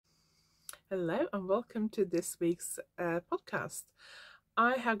Hello and welcome to this week's podcast.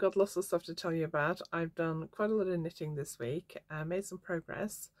 I have got lots of stuff to tell you about. I've done quite a lot of knitting this week, made some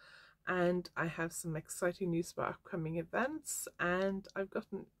progress, and I have some exciting news about upcoming events, and I've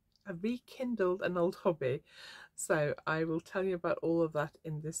rekindled an old hobby. So I will tell you about all of that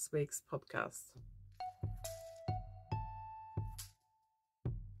in this week's podcast.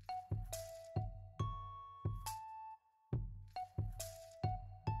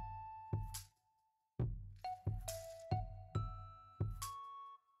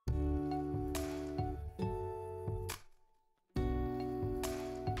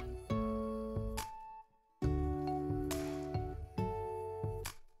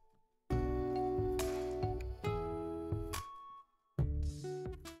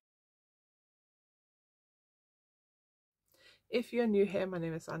 If you're new here, my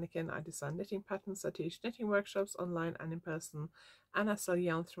name is Anniken. I design knitting patterns, I teach knitting workshops online and in person, and I sell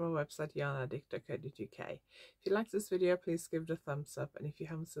yarn through my website YarnAddict.co.uk. If you like this video, please give it a thumbs up, and if you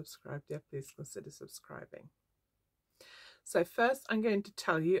haven't subscribed yet, please consider subscribing. So first I'm going to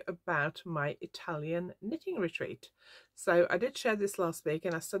tell you about my Italian knitting retreat. So I did share this last week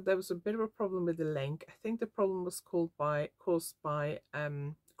and I said there was a bit of a problem with the link. I think the problem was caused by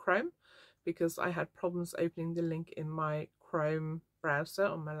Chrome, because I had problems opening the link in my Chrome browser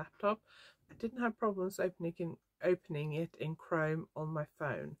on my laptop. I didn't have problems opening it in Chrome on my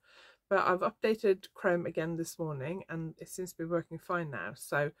phone. But I've updated Chrome again this morning and it seems to be working fine now.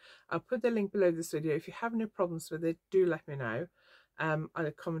 So I'll put the link below this video. If you have any problems with it, do let me know.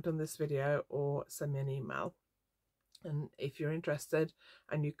 Either comment on this video or send me an email. And if you're interested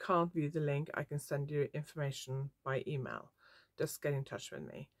and you can't view the link, I can send you information by email. Just get in touch with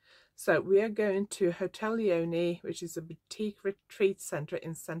me. So we are going to Hotel Leone, which is a boutique retreat centre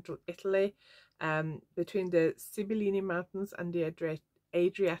in central Italy, between the Sibillini Mountains and the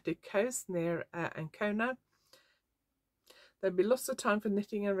Adriatic coast near Ancona. There'll be lots of time for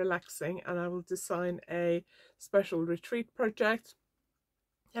knitting and relaxing, and I will design a special retreat project.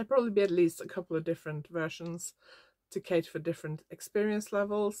 There'll probably be at least a couple of different versions to cater for different experience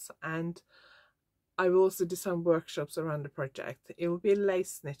levels, and I will also design workshops around the project. It will be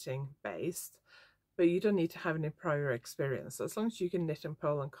lace knitting based, but you don't need to have any prior experience. So as long as you can knit and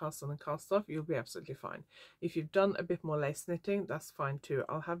purl and cast on and cast off, you'll be absolutely fine. If you've done a bit more lace knitting, that's fine too.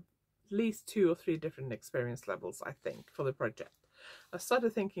 I'll have at least 2 or 3 different experience levels, I think, for the project. I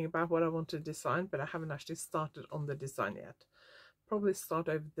started thinking about what I want to design, but I haven't actually started on the design yet. Probably start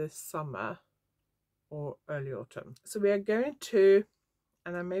over this summer or early autumn. So we are going to,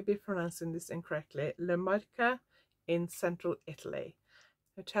 and I may be pronouncing this incorrectly, La Marca in central Italy.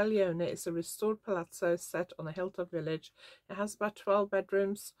 Hotel Leone is a restored palazzo set on a hilltop village. It has about 12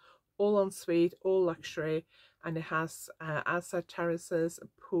 bedrooms, all en suite, all luxury, and it has outside terraces,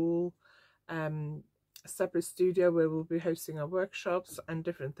 a pool, a separate studio where we'll be hosting our workshops and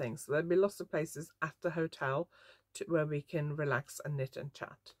different things. So there'll be lots of places at the hotel where we can relax and knit and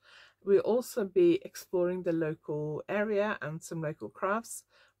chat. We'll also be exploring the local area and some local crafts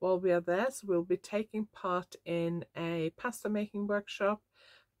while we are there. So we'll be taking part in a pasta making workshop,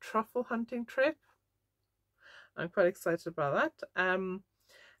 truffle hunting trip. I'm quite excited about that.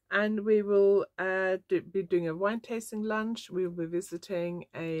 And we will be doing a wine tasting lunch. We will be visiting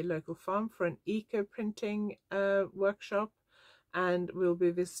a local farm for an eco printing workshop, and we'll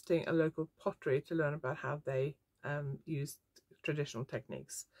be visiting a local pottery to learn about how they use traditional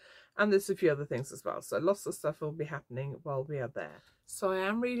techniques. And there's a few other things as well, so lots of stuff will be happening while we are there. So I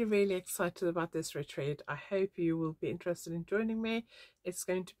am really excited about this retreat. I hope you will be interested in joining me. It's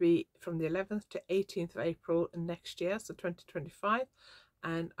going to be from the 11th to 18th of April next year, so 2025,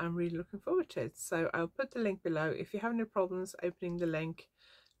 and I'm really looking forward to it. So I'll put the link below. If you have any problems opening the link,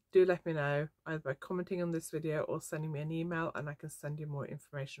 do let me know, either by commenting on this video or sending me an email, and I can send you more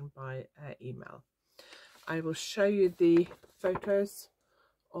information by email. I will show you the photos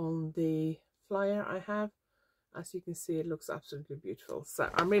on the flyer I have. As you can see, it looks absolutely beautiful. So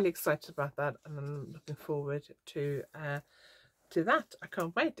I'm really excited about that, and I'm looking forward to that. I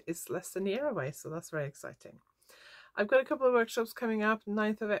can't wait. It's less than a year away, so that's very exciting. I've got a couple of workshops coming up.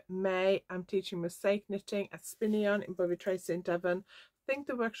 9th of May, I'm teaching mosaic knitting at Spinny Yarn in Bovey Tracy in Devon. I think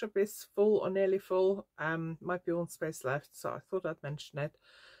the workshop is full or nearly full. Might be one space left, so I thought I'd mention it.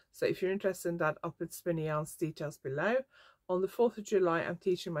 So if you're interested in that, I'll put Spinny Yarn's details below. On the 4th of July, I'm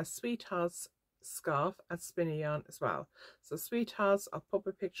teaching my Sweethearts scarf and spinner yarn as well. So Sweethearts, I'll pop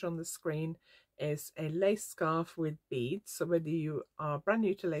a picture on the screen, is a lace scarf with beads. So whether you are brand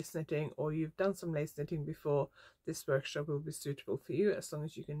new to lace knitting or you've done some lace knitting before, this workshop will be suitable for you. As long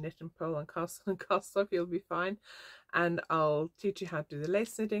as you can knit and purl and cast off, you'll be fine. And I'll teach you how to do the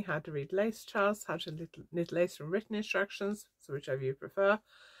lace knitting, how to read lace charts, how to knit lace from written instructions, so whichever you prefer,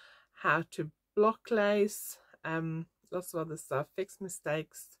 how to block lace, lots of other stuff, fix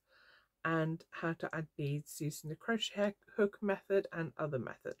mistakes, and how to add beads using the crochet hook method and other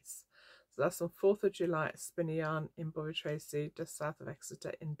methods. So that's on 4th of July at Spinner Yarn in Bovey Tracy, just south of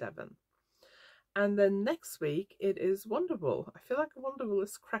Exeter in Devon. And then next week it is Wonderwool. I feel like Wonderwool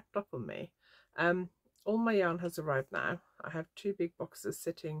has crept up on me. All my yarn has arrived now. I have 2 big boxes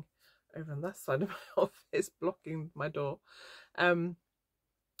sitting over on that side of my office blocking my door. I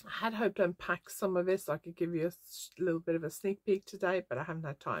had hoped to unpack some of it so I could give you a little bit of a sneak peek today, but I haven't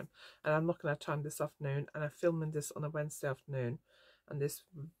had time, and I'm not going to have time this afternoon, and I'm filming this on a Wednesday afternoon, and this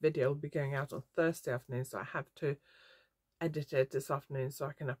video will be going out on Thursday afternoon, so I have to edit it this afternoon so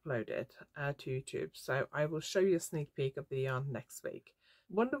I can upload it to YouTube. So I will show you a sneak peek of the yarn next week.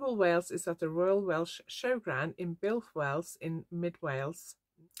 Wonderwool Wales is at the Royal Welsh Showground in Builth, Wales in mid Wales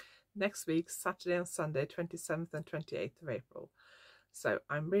next week, Saturday and Sunday, 27th and 28th of April. So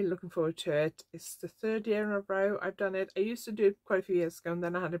I'm really looking forward to it. It's the 3rd year in a row I've done it. I used to do it quite a few years ago, and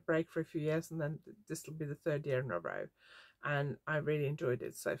then I had a break for a few years, and then this will be the 3rd year in a row. And I really enjoyed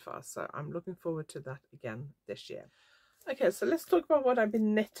it so far. So I'm looking forward to that again this year. Okay, so let's talk about what I've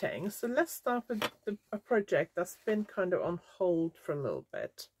been knitting. So let's start with a project that's been kind of on hold for a little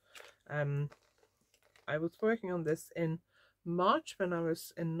bit. I was working on this in March when I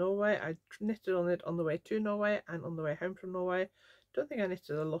was in Norway. I knitted on it on the way to Norway and on the way home from Norway. Don't think I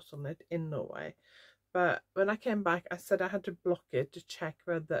knitted a lot on it in Norway, but when I came back I said I had to block it to check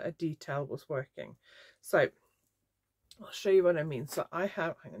whether a detail was working. So I'll show you what I mean. So I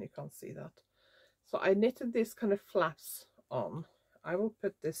have, hang on, you can't see that. So I knitted these kind of flaps on. I will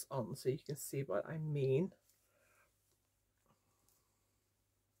put this on so you can see what I mean.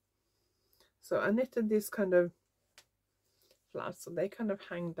 So I knitted these kind of flaps, so they kind of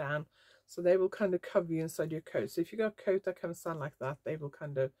hang down, so they will kind of cover you inside your coat. So if you've got a coat that comes down like that, they will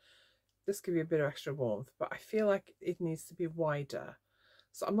kind of just give you a bit of extra warmth, but I feel like it needs to be wider,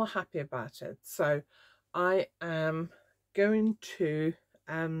 so I'm not happy about it. So I am going to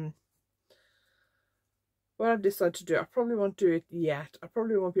what I've decided to do, I probably won't do it yet. I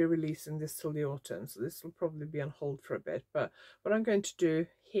probably won't be releasing this till the autumn, so this will probably be on hold for a bit. But what I'm going to do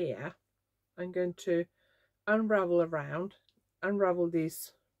here, I'm going to unravel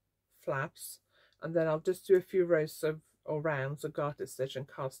these flaps, and then I'll just do a few rows of or rounds of garter stitch and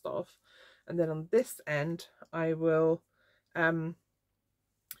cast off, and then on this end I will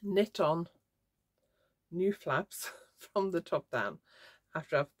knit on new flaps from the top down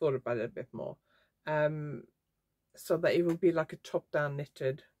after I've thought about it a bit more, so that it will be like a top down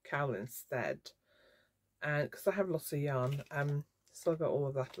knitted cowl instead. And because I have lots of yarn, still got all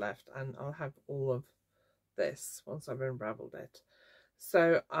of that left, and I'll have all of this once I've unraveled it.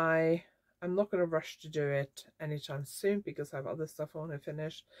 So I'm not going to rush to do it anytime soon because I have other stuff I want to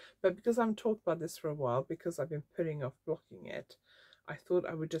finish, but because I haven't talked about this for a while, because I've been putting off blocking it, I thought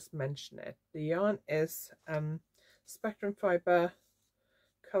I would just mention it. The yarn is Spectrum Fibre,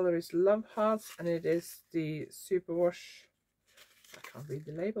 colour is Love Hearts, and it is the Superwash, I can't read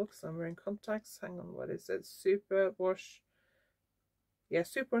the label because I'm wearing contacts, hang on, what is it, Superwash, yeah,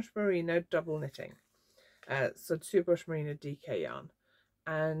 Superwash Merino double knitting. So Superwash Merino DK yarn,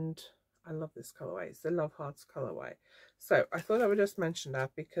 and I love this colourway. It's the Love Hearts colourway. So I thought I would just mention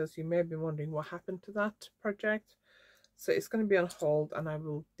that because you may have been wondering what happened to that project. So it's going to be on hold, and I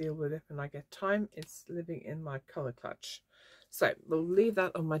will deal with it when I get time. It's living in my colour clutch. So we'll leave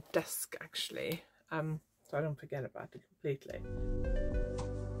that on my desk actually, so I don't forget about it completely.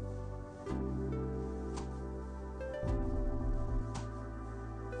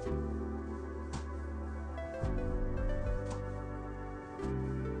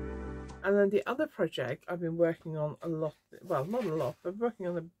 And then the other project I've been working on a lot, well, not a lot, but working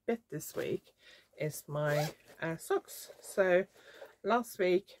on a bit this week, is my socks. So last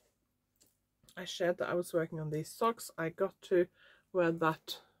week I shared that I was working on these socks. I got to where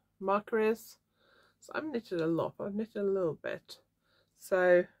that marker is. So I've knitted a lot, but I've knitted a little bit.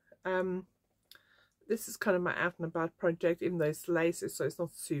 So this is kind of my out and about project, even though it's lace, so it's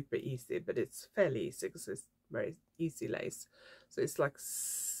not super easy, but it's fairly easy because it's very easy lace. So it's like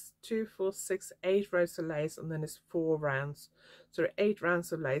 2, 4, 6, 8 rows of lace, and then it's 4 rounds. So 8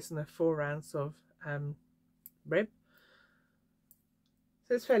 rounds of lace and then 4 rounds of rib.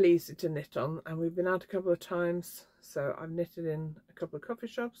 So it's fairly easy to knit on, and we've been out a couple of times, so I've knitted in a couple of coffee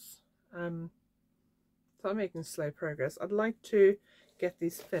shops. So I'm making slow progress. I'd like to get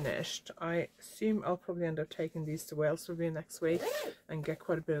these finished. I assume I'll probably end up taking these to Wales for me next week and get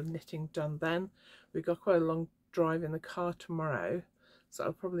quite a bit of knitting done then. We've got quite a long drive in the car tomorrow, so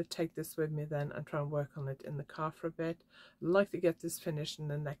I'll probably take this with me then and try and work on it in the car for a bit. I'd like to get this finished in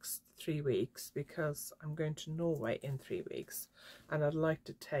the next 3 weeks because I'm going to Norway in 3 weeks, and I'd like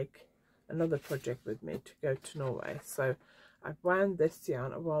to take another project with me to go to Norway. So I wound this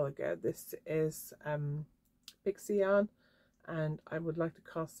yarn a while ago. This is pixie yarn, and I would like to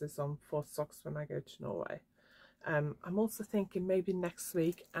cast this on for socks when I go to Norway. I'm also thinking maybe next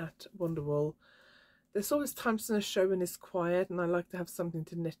week at Wonderwool. There's always times in a show when it's quiet, and I like to have something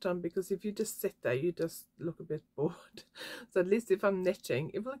to knit on, because if you just sit there you just look a bit bored. So at least if I'm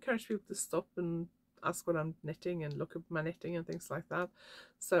knitting, it will encourage people to stop and ask what I'm knitting and look at my knitting and things like that.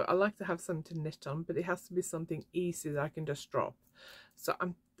 So I like to have something to knit on, but it has to be something easy that I can just drop. So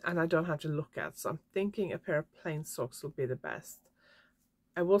and I don't have to look at. So I'm thinking a pair of plain socks will be the best.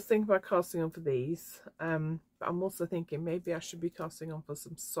 I was thinking about casting on for these, but I'm also thinking maybe I should be casting on for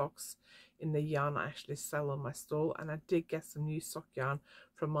some socks in the yarn I actually sell on my stall. And I did get some new sock yarn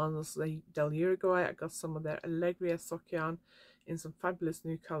from Manos del Uruguay. I got some of their Alegria sock yarn in some fabulous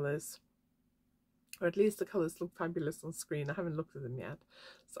new colours, or at least the colours look fabulous on screen. I haven't looked at them yet,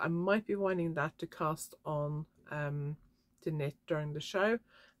 so I might be wanting that to cast on to knit during the show,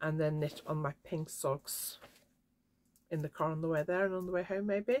 and then knit on my pink socks in the car on the way there and on the way home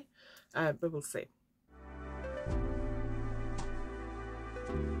maybe, but we'll see.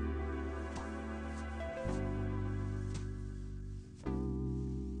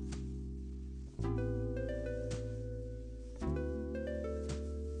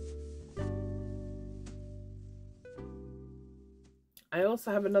 I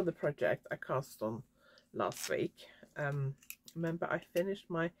also have another project I cast on last week. Remember, I finished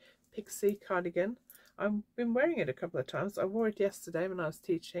my pixie cardigan. I've been wearing it a couple of times. I wore it yesterday when I was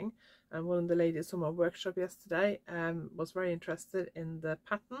teaching, and one of the ladies from my workshop yesterday was very interested in the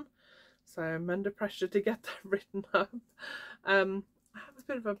pattern, so I'm under pressure to get that written up. I have a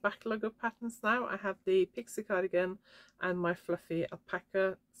bit of a backlog of patterns now. I have the pixie cardigan and my fluffy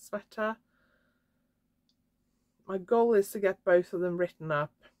alpaca sweater. My goal is to get both of them written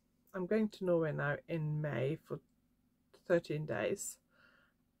up. I'm going to Norway now in May for 13 days,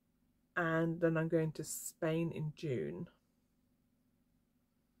 and then I'm going to Spain in June.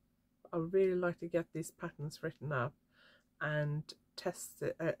 I would really like to get these patterns written up and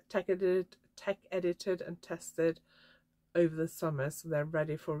tested, tech edited and tested over the summer, so they're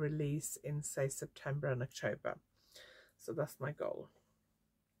ready for release in, say, September and October. So that's my goal.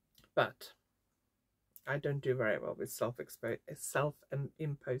 But I don't do very well with self-imposed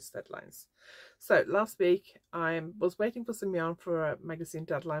deadlines. So last week I was waiting for some yarn for a magazine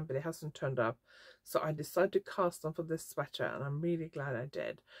deadline, but it hasn't turned up. So I decided to cast on for this sweater, and I'm really glad I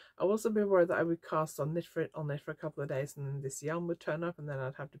did. I was a bit worried that I would cast on it for a couple of days, and then this yarn would turn up and then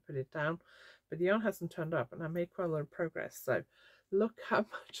I'd have to put it down. But the yarn hasn't turned up, and I made quite a lot of progress. So look how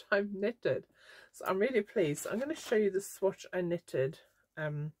much I've knitted. So I'm really pleased. I'm going to show you the swatch I knitted,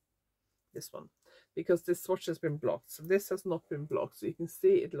 this one, because this swatch has been blocked. So this has not been blocked, so you can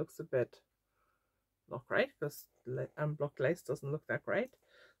see it looks a bit not great, because unblocked lace doesn't look that great.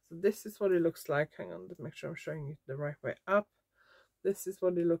 So this is what it looks like. Hang on, to make sure I'm showing you the right way up. This is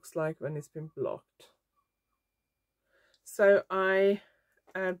what it looks like when it's been blocked. So I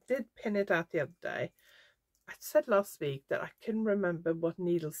did pin it out the other day. I said last week that I couldn't remember what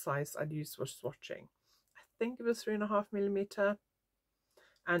needle size I'd used for swatching. I think it was 3.5mm,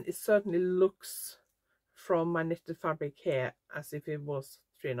 and it certainly looks from my knitted fabric here as if it was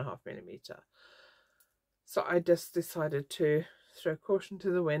 3.5mm. So I just decided to throw caution to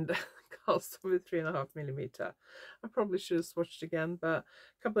the wind and cast with 3.5mm. I probably should have swatched again, but a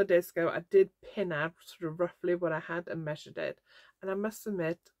couple of days ago I did pin out sort of roughly what I had and measured it, and I must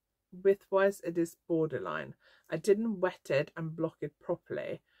admit, width-wise it is borderline. I didn't wet it and block it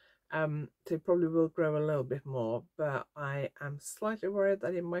properly, so it probably will grow a little bit more, but I am slightly worried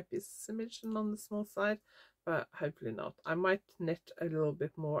that it might be a smidgen on the small side, but hopefully not. I might knit a little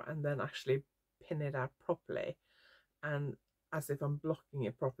bit more and then actually pin it out properly, and as if I'm blocking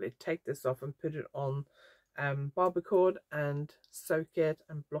it properly, take this off and put it on barber cord and soak it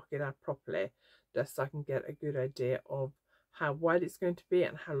and block it out properly, just so I can get a good idea of how wide it's going to be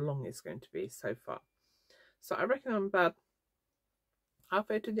and how long it's going to be so far. So I reckon I'm about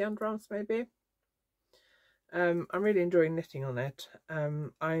halfway to the underarms maybe. I'm really enjoying knitting on it.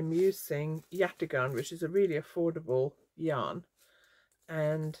 I'm using Yarnaddict, which is a really affordable yarn,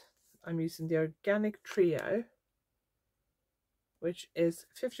 and I'm using the Organic Trio, which is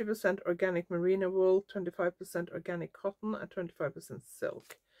 50% organic merino wool, 25% organic cotton and 25%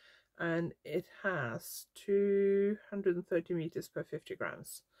 silk, and it has 230 meters per 50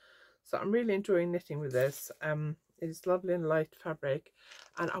 grams. So I'm really enjoying knitting with this. It's lovely and light fabric,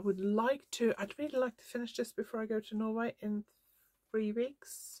 and I'd really like to finish this before I go to Norway in 3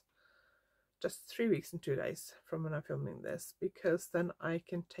 weeks. Just 3 weeks and 2 days from when I'm filming this, because then I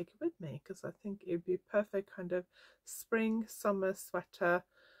can take it with me, because I think it would be a perfect kind of spring summer sweater.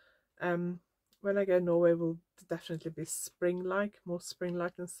 When I go to Norway, will definitely be spring-like, more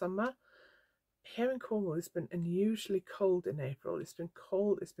spring-like than summer. Here in Cornwall, it's been unusually cold in April. It's been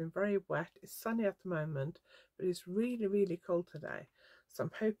cold, it's been very wet, it's sunny at the moment, but it's really, really cold today. So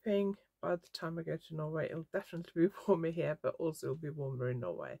I'm hoping by the time I go to Norway, it'll definitely be warmer here, but also it'll be warmer in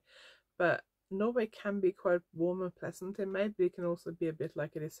Norway. But Norway can be quite warm and pleasant in May, but it can also be a bit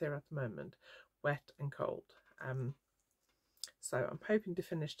like it is here at the moment, wet and cold. So I'm hoping to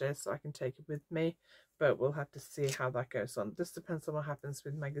finish this so I can take it with me, but we'll have to see how that goes on. This depends on what happens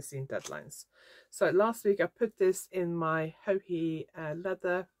with magazine deadlines. So last week I put this in my Hohi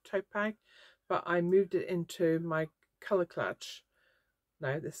leather tote bag, but I moved it into my colour clutch.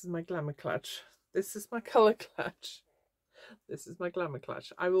 No, this is my glamour clutch. This is my colour clutch. This is my glamour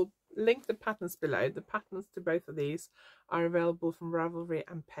clutch. I will link the patterns below. The patterns to both of these are available from Ravelry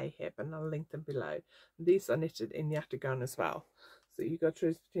and Payhip, and I'll link them below. These are knitted in Yattergarn as well. So you got to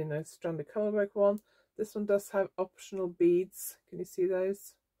choose between a stranded colourwork one. This one does have optional beads. Can you see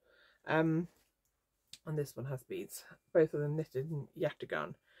those? And this one has beads. Both of them knitted in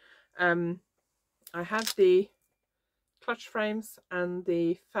Yattergarn. I have the clutch frames and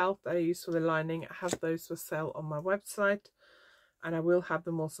the felt that I use for the lining. I have those for sale on my website, and I will have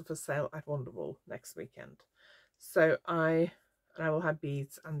them also for sale at Wonderwool next weekend. So I will have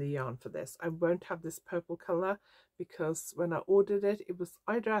beads and the yarn for this. I won't have this purple colour because when I ordered it, it was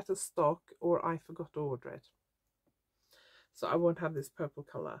either out of stock or I forgot to order it. So I won't have this purple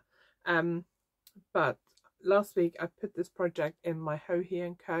colour. But last week I put this project in my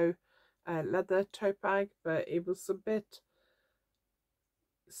Hohi & Co. Leather tote bag, but it was a bit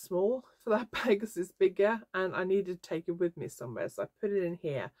small for that bag because it's bigger, and I needed to take it with me somewhere, so I put it in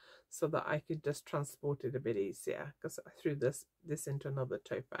here so that I could just transport it a bit easier, because I threw this into another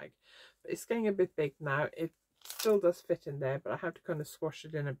tote bag. But it's getting a bit big now. It still does fit in there, but I have to kind of squash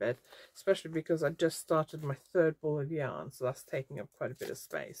it in a bit, especially because I just started my third ball of yarn, so that's taking up quite a bit of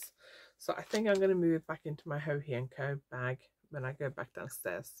space. So I think I'm going to move it back into my Hohi & Co. bag when I go back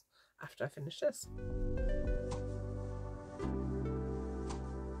downstairs after I finish this.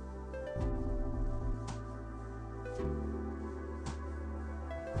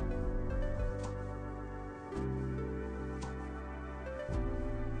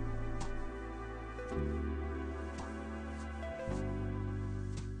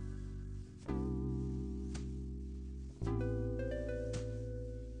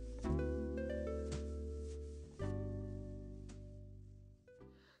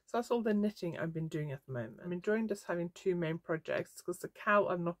 So that's all the knitting I've been doing at the moment. I'm enjoying just having two main projects, because the cowl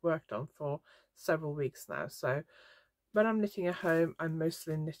I've not worked on for several weeks now. So when I'm knitting at home, I'm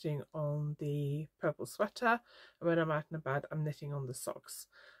mostly knitting on the purple sweater, and when I'm out and about, I'm knitting on the socks.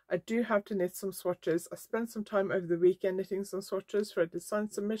 I do have to knit some swatches. I spent some time over the weekend knitting some swatches for a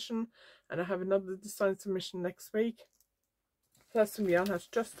design submission, and I have another design submission next week. Plus some yarn has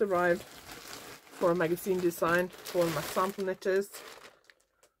just arrived for a magazine design for one of my sample knitters.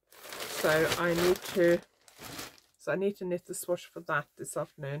 So I need to knit the swatch for that this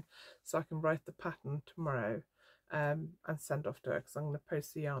afternoon, so I can write the pattern tomorrow and send off to her, because I'm going to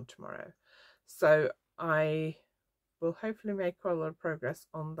post the yarn tomorrow. So I will hopefully make quite a lot of progress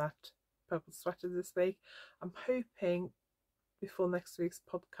on that purple sweater this week. I'm hoping before next week's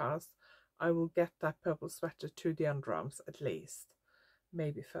podcast I will get that purple sweater to the underarms at least,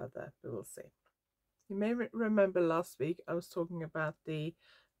 maybe further, but we'll see. You may remember last week I was talking about the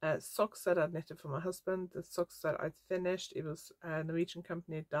socks that I'd knitted for my husband, the socks that I'd finished. It was a Norwegian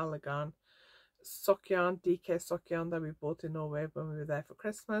company, Dalagan sock yarn, DK sock yarn that we bought in Norway when we were there for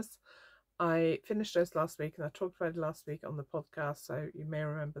Christmas. I finished those last week, and I talked about it last week on the podcast, so you may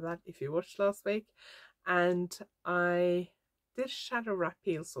remember that if you watched last week. And I did shadow wrap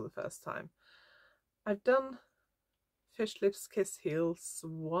heels for the first time. I've done fish lips kiss heels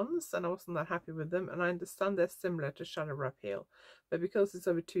once, and I wasn't that happy with them, and I understand they're similar to shadow wrap heel, but because it's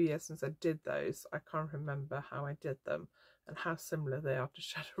over 2 years since I did those, I can't remember how I did them and how similar they are to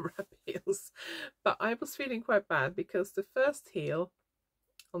shadow wrap heels. But I was feeling quite bad because the first heel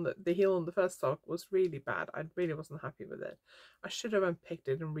on the heel on the first sock was really bad. I really wasn't happy with it. I should have unpicked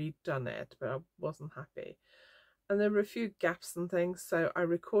it and redone it, but I wasn't happy. And there were a few gaps and things, so I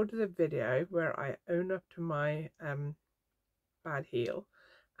recorded a video where I own up to my bad heel,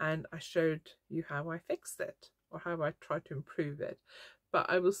 and I showed you how I fixed it, or how I tried to improve it. But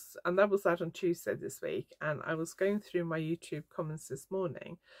that was out on Tuesday this week, and I was going through my YouTube comments this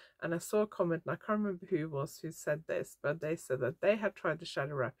morning, and I saw a comment, and I can't remember who it was who said this, but they said that they had tried the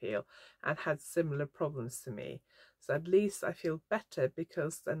shadow wrap heel and had similar problems to me. So at least I feel better,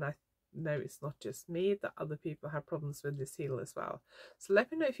 because then I know it's not just me, that other people have problems with this heel as well. So let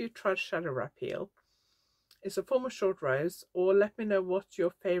me know if you've tried shadow wrap heel. It's a form of short rows, or let me know what your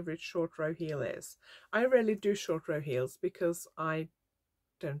favorite short row heel is. I rarely do short row heels because I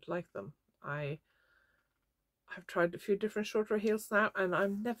don't like them. I've tried a few different short row heels now, and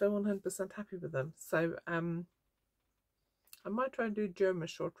I'm never 100% happy with them. So I might try and do German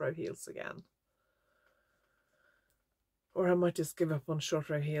short row heels again. Or I might just give up on short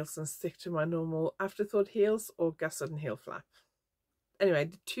row heels and stick to my normal afterthought heels or gusset and heel flap. Anyway,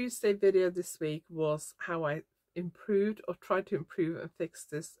 the Tuesday video this week was how I improved, or tried to improve and fix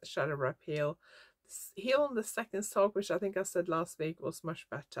this shadow wrap heel. This heel on the second sock, which I think I said last week, was much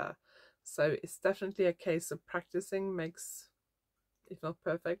better. So it's definitely a case of practicing makes, if not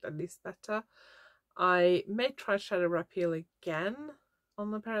perfect, at least better. I may try shadow wrap heel again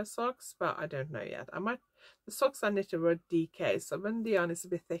on the pair of socks, but I don't know yet. The socks I knitted were DK, so when the yarn is a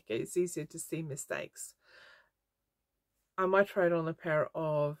bit thicker, it's easier to see mistakes. I might try it on a pair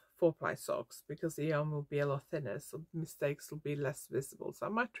of 4-ply socks, because the yarn will be a lot thinner, so mistakes will be less visible. So I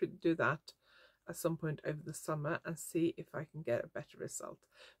might do that at some point over the summer and see if I can get a better result.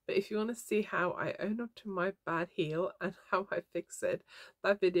 But if you want to see how I own up to my bad heel and how I fix it,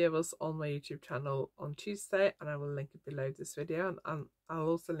 that video was on my YouTube channel on Tuesday, and I will link it below this video, and I'll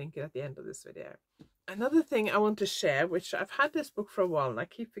also link it at the end of this video. Another thing I want to share, which I've had this book for a while and I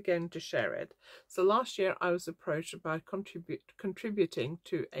keep forgetting to share it. So last year I was approached about contributing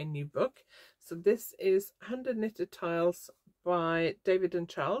to a new book. So this is 100 Knitted Tiles by David and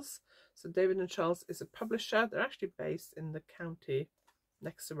Charles. So David and Charles is a publisher. They're actually based in the county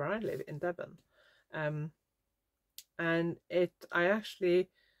next to where I live, in Devon. And I've actually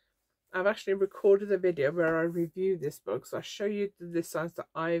recorded a video where I review this book. So I show you the designs that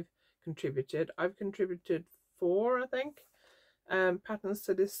I've contributed. I've contributed 4, I think, patterns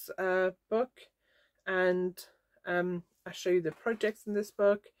to this book, and I show you the projects in this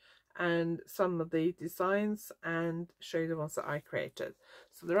book and some of the designs, and show you the ones that I created.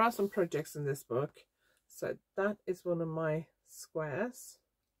 So there are some projects in this book. So that is one of my squares.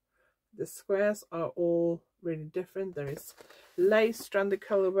 The squares are all really different. There is lace, stranded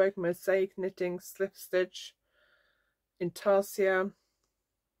colorwork, mosaic knitting, slip stitch, intarsia.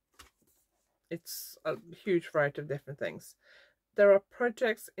 It's a huge variety of different things. There are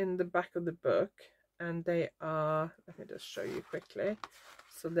projects in the back of the book, and they are, let me just show you quickly.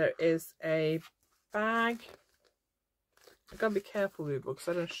 So there is a bag. I've got to be careful with books,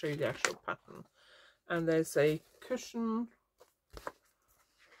 I don't show you the actual pattern. And there's a cushion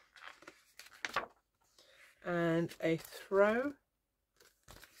and a throw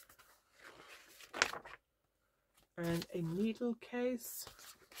and a needle case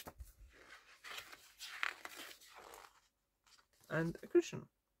and a cushion,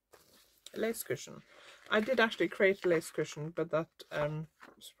 a lace cushion. I did actually create a lace cushion, but that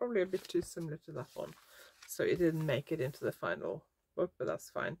was probably a bit too similar to that one, so it didn't make it into the final book, but that's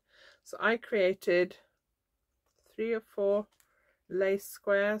fine. So I created 3 or 4 lace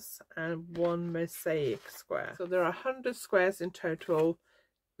squares and 1 mosaic square. So there are 100 squares in total,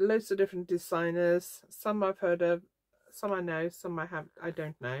 loads of different designers. Some I've heard of, some I know, some I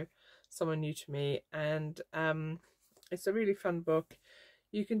don't know, some are new to me, and it's a really fun book.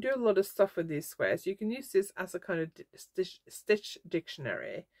 You can do a lot of stuff with these squares. You can use this as a kind of stitch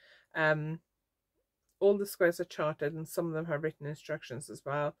dictionary. All the squares are charted, and some of them have written instructions as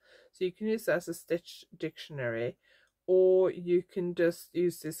well. So you can use it as a stitch dictionary, or you can just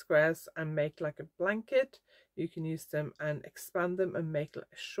use these squares and make like a blanket. You can use them and expand them and make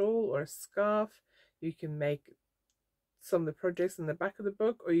like a shawl or a scarf. You can make some of the projects in the back of the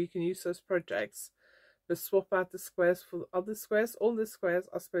book, or you can use those projects but swap out the squares for other squares. All the squares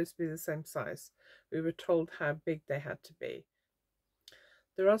are supposed to be the same size. We were told how big they had to be.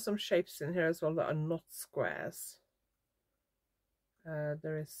 There are some shapes in here as well that are not squares.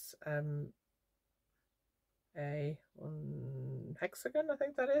 There is a hexagon, I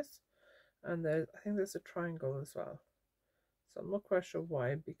think that is, and I think there's a triangle as well. So I'm not quite sure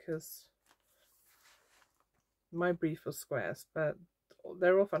why, because my brief was squares, but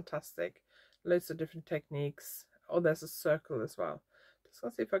they're all fantastic. Loads of different techniques. Oh, there's a circle as well. Just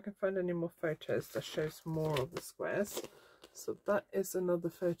want to see if I can find any more photos that shows more of the squares. So that is another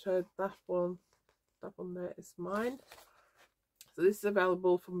photo. That one there is mine. So this is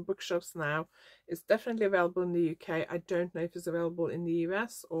available from bookshops now. It's definitely available in the UK. I don't know if it's available in the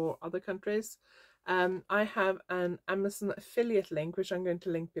US or other countries. I have an Amazon affiliate link, which I'm going to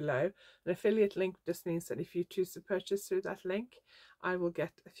link below. An affiliate link just means that if you choose to purchase through that link, I will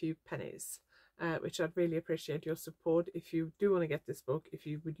get a few pennies, which I'd really appreciate your support. If you do want to get this book, if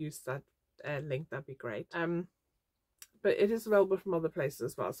you would use that link, that'd be great. But it is available from other places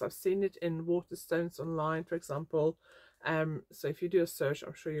as well. So I've seen it in Waterstones online, for example. So if you do a search,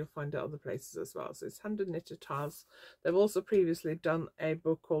 I'm sure you'll find it other places as well. So it's 100 knitted tiles. They've also previously done a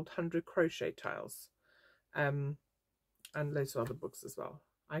book called 100 crochet tiles, and loads of other books as well.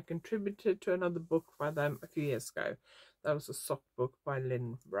 I contributed to another book by them a few years ago. That was a sock book by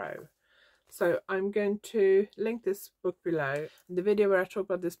Lynn Rowe. So I'm going to link this book below. The video where I talk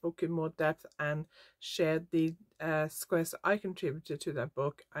about this book in more depth and share the squares I contributed to that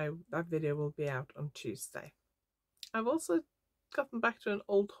book, that video will be out on Tuesday. I've also gotten back to an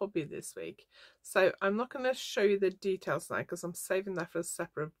old hobby this week. So I'm not going to show you the details now because I'm saving that for a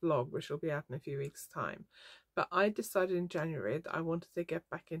separate vlog, which will be out in a few weeks' time. But I decided in January that I wanted to get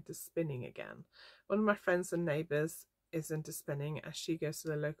back into spinning again. One of my friends and neighbours is into spinning, as she goes to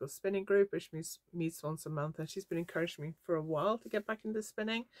the local spinning group, which meets once a month, and she's been encouraging me for a while to get back into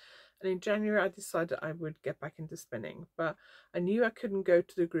spinning. And in January I decided I would get back into spinning, but I knew I couldn't go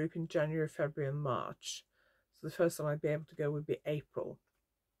to the group in January, February and March, so the first time I'd be able to go would be April.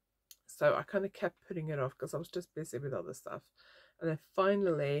 So I kind of kept putting it off because I was just busy with other stuff. And then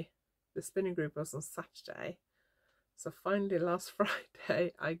finally the spinning group was on Saturday, so finally last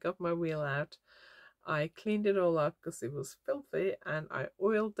Friday I got my wheel out. I cleaned it all up because it was filthy, and I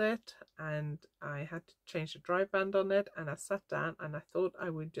oiled it, and I had to change the dry band on it, and I sat down and I thought I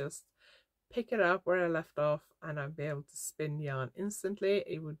would just pick it up where I left off and I'd be able to spin yarn instantly.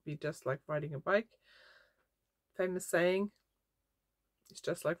 It would be just like riding a bike. Famous saying, it's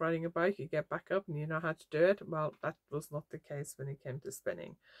just like riding a bike, you get back up and you know how to do it. Well, that was not the case when it came to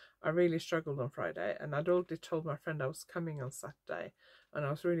spinning. I really struggled on Friday, and I'd already told my friend I was coming on Saturday, and I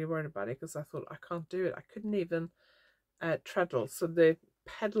was really worried about it because I thought I can't do it. I couldn't even treadle. So the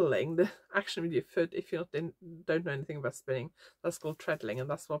pedaling, the action with your foot, if you don't know anything about spinning, that's called treadling, and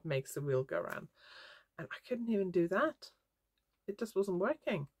that's what makes the wheel go around. And I couldn't even do that. It just wasn't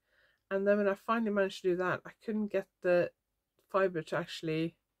working. And then when I finally managed to do that, I couldn't get the fibre to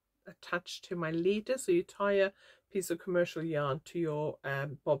actually attach to my leader. So you tie a piece of commercial yarn to your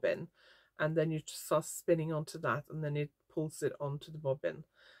bobbin, and then you just start spinning onto that, and then it pulls it onto the bobbin.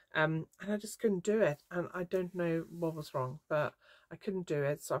 And I just couldn't do it, and I don't know what was wrong, but I couldn't do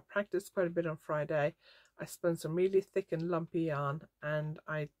it. So I practiced quite a bit on Friday. I spun some really thick and lumpy yarn, and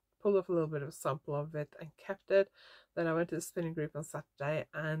I pulled off a little bit of a sample of it and kept it. Then I went to the spinning group on Saturday,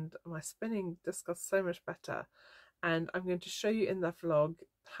 and my spinning just got so much better. And I'm going to show you in that vlog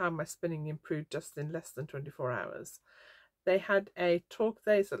how my spinning improved just in less than 24 hours. They had a talk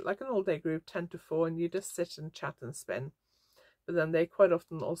day, so like an all-day group, 10 to 4, and you just sit and chat and spin. But then they quite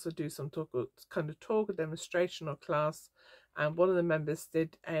often also do some talk, a demonstration or class. And one of the members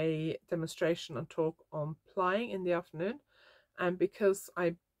did a demonstration and talk on plying in the afternoon. And because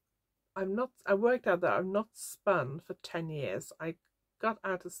I worked out that I've not spun for 10 years. I got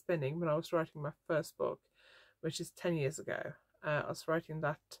out of spinning when I was writing my first book, which is 10 years ago. I was writing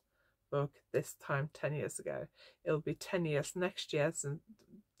that book this time 10 years ago. It'll be 10 years next year since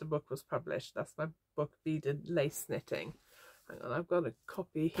the book was published. That's my book, Beaded Lace Knitting. Hang on, I've got a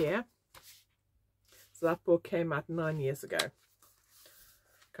copy here. So that book came out 9 years ago.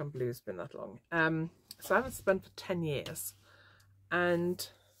 Can't believe it's been that long. So I haven't spun for 10 years, and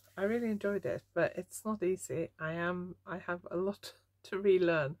I really enjoyed it, but it's not easy. I have a lot to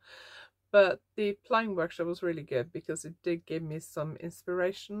relearn. But the plying workshop was really good because it did give me some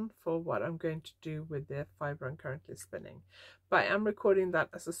inspiration for what I'm going to do with the fibre I'm currently spinning. But I am recording that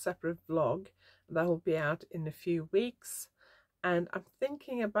as a separate vlog. That will be out in a few weeks. And I'm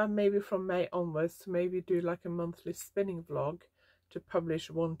thinking about maybe from May onwards to maybe do like a monthly spinning vlog to publish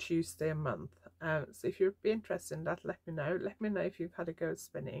one Tuesday a month. So if you'd be interested in that, let me know. Let me know if you've had a go at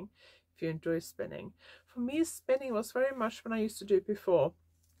spinning, if you enjoy spinning. For me, spinning was very much when I used to do it before.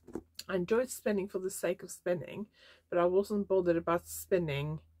 I enjoyed spinning for the sake of spinning, but I wasn't bothered about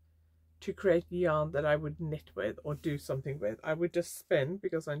spinning to create yarn that I would knit with or do something with. I would just spin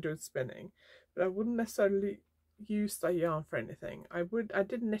because I enjoyed spinning, but I wouldn't necessarily use that yarn for anything. I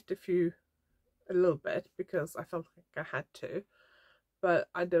did knit a little bit because I felt like I had to, but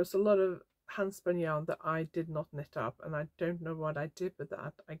there was a lot of handspun yarn that I did not knit up, and I don't know what I did with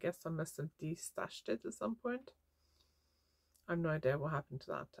that. I guess I must have destashed it at some point. I have no idea what happened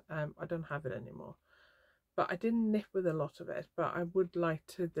to that. I don't have it anymore. But I didn't knit with a lot of it, but I would like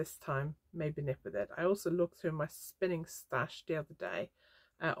to this time maybe knit with it. I also looked through my spinning stash the other day,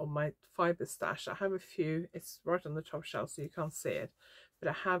 on my fibre stash. I have a few, it's right on the top shelf so you can't see it, but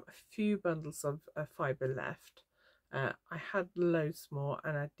I have a few bundles of fibre left. I had loads more,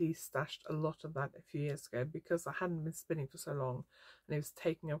 and I destashed a lot of that a few years ago because I hadn't been spinning for so long and it was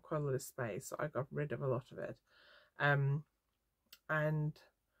taking up quite a lot of space, so I got rid of a lot of it. And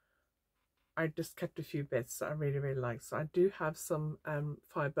I just kept a few bits that I really like. So I do have some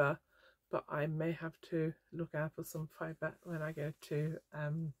fibre, but I may have to look out for some fibre when I go to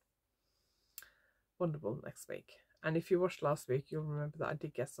Wonderful next week. And if you watched last week, you'll remember that I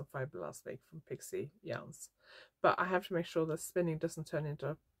did get some fibre last week from Pixie Yarns. But I have to make sure that spinning doesn't turn into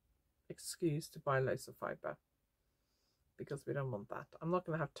an excuse to buy loads of fibre, because we don't want that. I'm not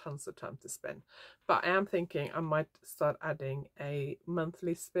going to have tons of time to spin, but I am thinking I might start adding a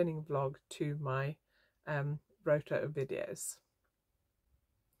monthly spinning vlog to my rota of videos.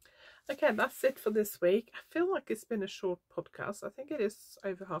 Okay, that's it for this week. I feel like it's been a short podcast. I think it is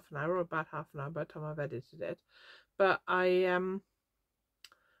over half an hour, or about half an hour by the time I've edited it. But I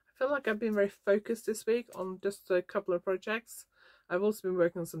feel like I've been very focused this week on just a couple of projects. I've also been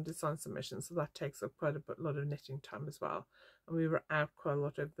working on some design submissions, so that takes up quite a lot of knitting time as well. And we were out quite a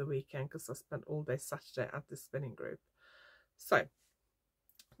lot over the weekend because I spent all day Saturday at the spinning group. So,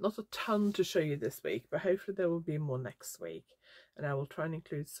 not a ton to show you this week, but hopefully there will be more next week. And I will try and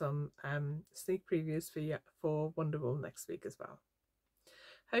include some sneak previews for Wonderful next week as well.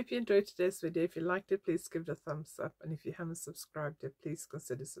 Hope you enjoyed today's video. If you liked it, please give it a thumbs up. And if you haven't subscribed yet, please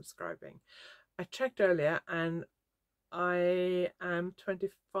consider subscribing. I checked earlier and I am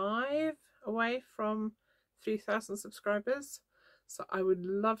 25 away from 3,000 subscribers. So I would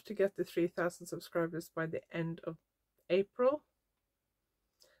love to get the 3,000 subscribers by the end of April.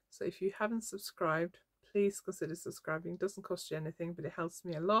 So if you haven't subscribed, please consider subscribing. It doesn't cost you anything, but it helps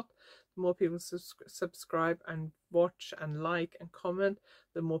me a lot. The more people subscribe and watch and like and comment,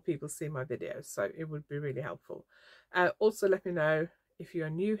 the more people see my videos. So it would be really helpful. Also, let me know if you're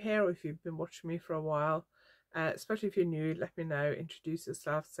new here or if you've been watching me for a while. Especially if you're new, let me know, introduce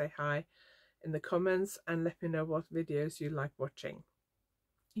yourself, say hi in the comments, and let me know what videos you like watching.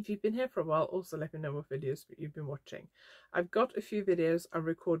 If you've been here for a while, also let me know what videos you've been watching. I've got a few videos I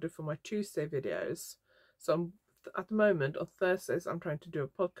recorded for my Tuesday videos. So at the moment, on Thursdays, I'm trying to do a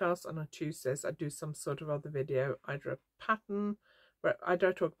podcast, and on Tuesdays, I do some sort of other video, either a pattern, where either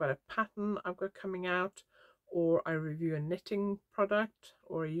I talk about a pattern I've got coming out, or I review a knitting product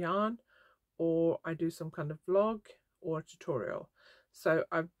or a yarn, or I do some kind of vlog or a tutorial. So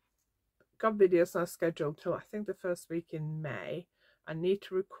I've got videos now scheduled till I think the first week in May. I need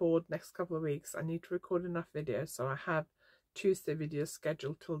to record next couple of weeks. I need to record enough videos, so I have Tuesday videos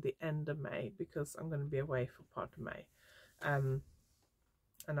scheduled till the end of May, because I'm going to be away for part of May. And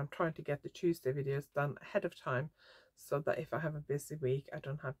I'm trying to get the Tuesday videos done ahead of time, so that if I have a busy week, I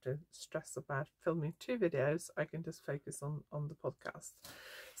don't have to stress about filming 2 videos. I can just focus on the podcast.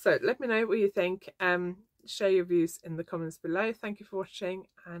 So let me know what you think. Share your views in the comments below. Thank you for watching,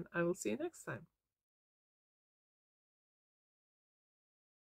 and I will see you next time.